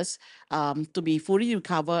 5 years to be fully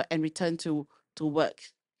recovered and return to work.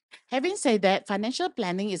 Having said that, financial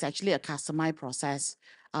planning is actually a customized process.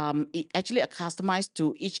 It actually customized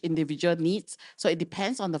to each individual needs. So it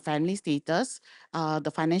depends on the family status,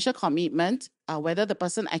 the financial commitment, whether the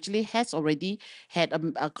person actually has already had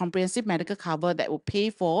a comprehensive medical cover that will pay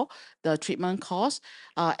for the treatment cost,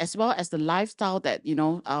 as well as the lifestyle that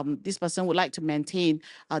this person would like to maintain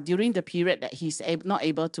during the period that he's not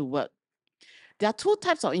able to work. There are 2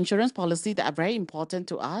 types of insurance policy that are very important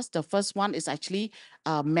to us. The first one is actually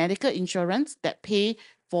medical insurance that pay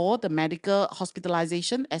for the medical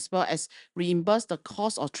hospitalization as well as reimburse the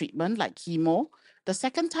cost of treatment like chemo. The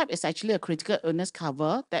second type is actually a critical illness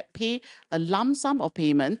cover that pay a lump sum of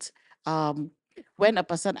payment when a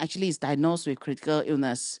person actually is diagnosed with critical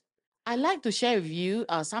illness. I'd like to share with you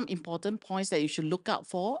some important points that you should look out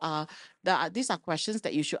for. These are questions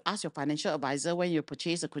that you should ask your financial advisor when you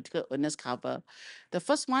purchase a critical illness cover. The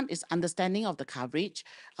first one is understanding of the coverage.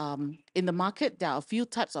 In the market, there are a few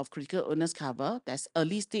types of critical illness cover. There's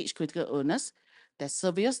early stage critical illness, there's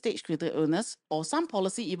severe stage critical illness, or some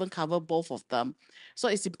policy even cover both of them. So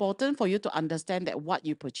it's important for you to understand that what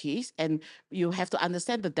you purchase, and you have to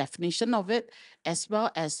understand the definition of it, as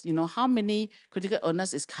well as how many critical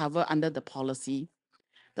illness is covered under the policy.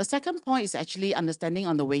 The second point is actually understanding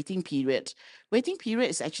on the waiting period. Waiting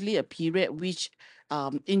period is actually a period which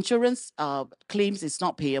insurance claims is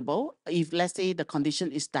not payable if, let's say, the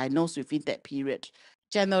condition is diagnosed within that period.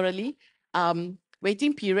 Generally,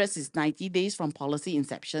 waiting periods is 90 days from policy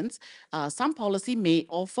inceptions. Some policy may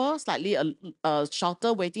offer slightly a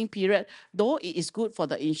shorter waiting period, though it is good for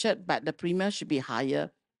the insured, but the premium should be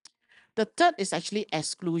higher. The third is actually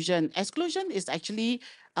exclusion. Exclusion is actually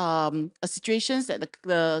a situation that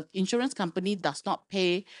the insurance company does not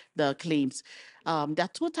pay the claims. There are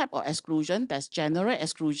 2 types of exclusion. There's general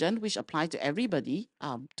exclusion, which apply to everybody.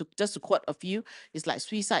 Just to quote a few, it's like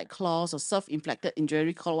suicide clause or self-inflicted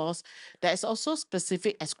injury clause. There is also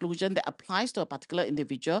specific exclusion that applies to a particular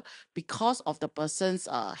individual because of the person's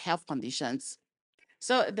health conditions.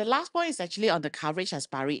 So the last point is actually on the coverage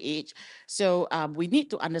expiry age. So we need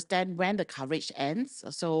to understand when the coverage ends.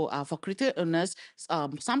 So for critical illness,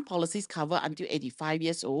 some policies cover until 85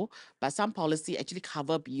 years old, but some policy actually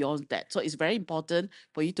cover beyond that. So it's very important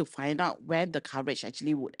for you to find out when the coverage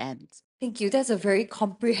actually would end. Thank you. That's a very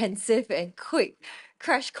comprehensive and quick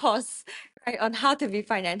crash course, right, on how to be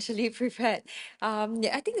financially prepared.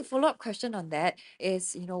 Yeah, I think the follow-up question on that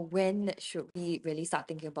is, when should we really start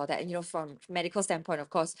thinking about that? And, from medical standpoint,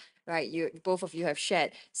 of course, right, both of you have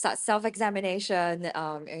shared, start self-examination,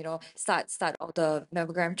 start all the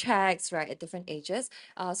mammogram checks, right, at different ages.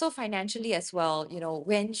 So financially as well,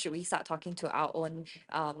 when should we start talking to our own,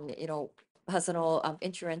 personal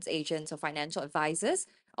insurance agents or financial advisors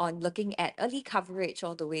on looking at early coverage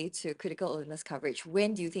all the way to critical illness coverage?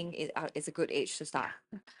 When do you think is a good age to start?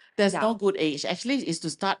 There's Yeah. no good age. Actually, it's to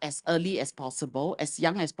start as early as possible, as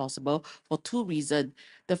young as possible, for 2 reasons.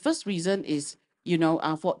 The first reason is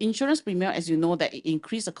For insurance premium, as you know, that it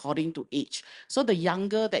increase according to age. So the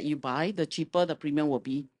younger that you buy, the cheaper the premium will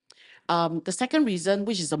be. The second reason,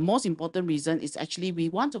 which is the most important reason, is actually we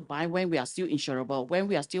want to buy when we are still insurable, when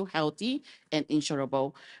we are still healthy and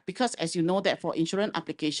insurable. Because as you know that for insurance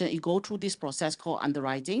application, it go through this process called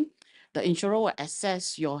underwriting. The insurer will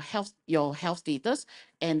assess your health status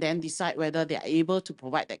and then decide whether they are able to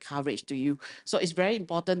provide that coverage to you. So it's very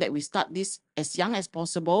important that we start this as young as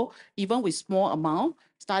possible, even with small amount.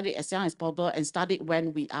 Start it as young as possible and start it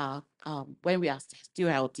when we are still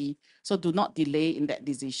healthy. So do not delay in that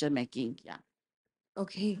decision making. Yeah.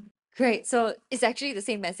 Okay, great. So it's actually the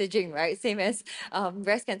same messaging, right? Same as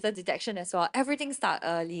breast cancer detection as well. Everything start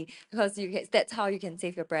early because that's how you can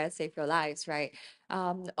save your breast, save your lives, right?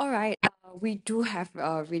 All right. We do have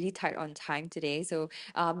really tight on time today. So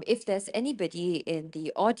if there's anybody in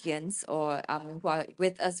the audience or who are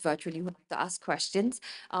with us virtually who want to ask questions,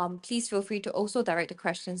 please feel free to also direct the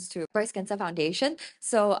questions to Breast Cancer Foundation.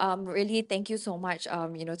 So really thank you so much,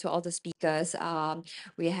 to all the speakers.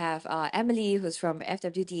 We have Emily, who's from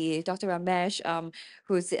FWD, Dr. Ramyesh,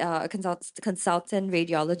 who's a consultant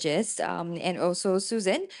radiologist, and also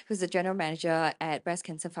Susan, who's the general manager at Breast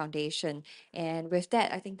Cancer Foundation. And with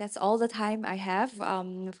that, I think that's all the time I have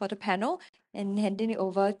for the panel. And handing it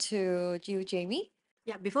over to you, Jamie.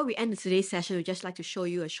 Yeah, before we end today's session, we'd just like to show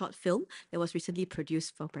you a short film that was recently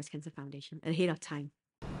produced for Breast Cancer Foundation, ahead of time.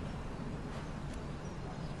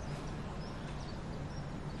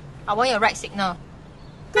 I want your right signal.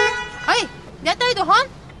 Hey, did I tell you to horn?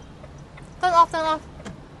 Turn off, turn off.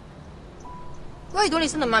 Why you don't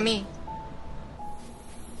listen to mommy?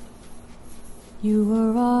 You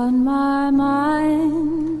were on my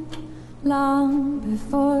mind long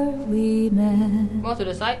before we met. More to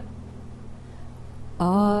the side.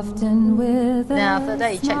 Often with Then after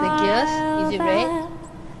that, you check the gears. Is it red?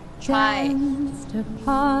 Try.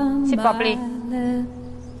 Sit properly.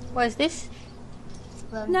 What is this?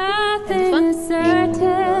 Nothing is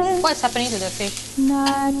certain. What is happening to the fish?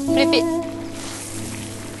 Flip it.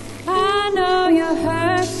 I know you're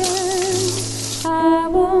hurting. I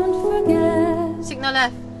won't forget. Signal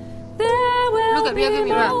left. Look at rearview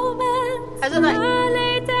mirror. Has it like?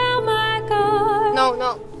 No,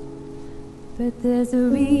 no. But there's a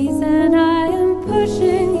reason I am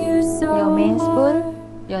pushing you so Your main hard. spoon,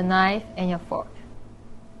 your knife, and your fork.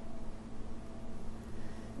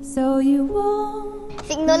 So you won't.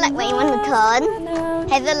 Signal like when you want to turn.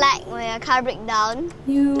 Hazard like when your car breaks down.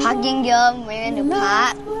 Parking gear when you want to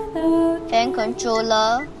park. Fan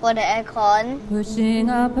controller for the aircon. Pushing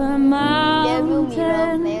up a Rearview mirror mountain, when you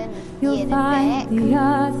want to see you'll at the find back. the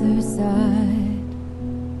other side.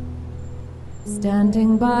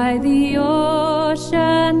 Standing by the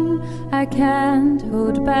ocean, I can't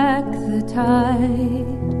hold back the tide.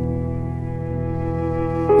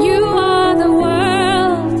 You are the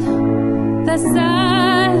world, the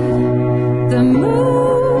sun, the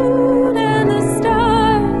moon, and the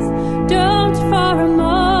stars. Don't for a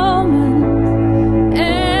moment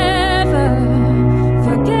ever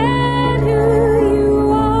forget who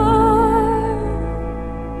you are.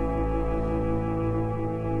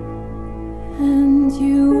 And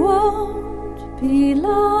you won't be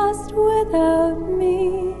lost without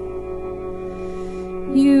me.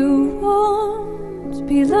 You won't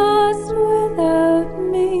be lost without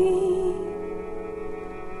me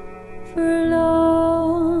for long.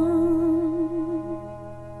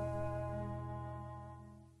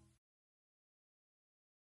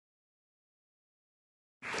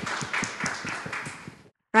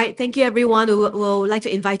 Right, thank you everyone. We will like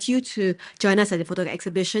to invite you to join us at the photo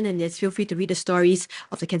exhibition, and yes, feel free to read the stories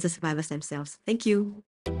of the cancer survivors themselves. Thank you.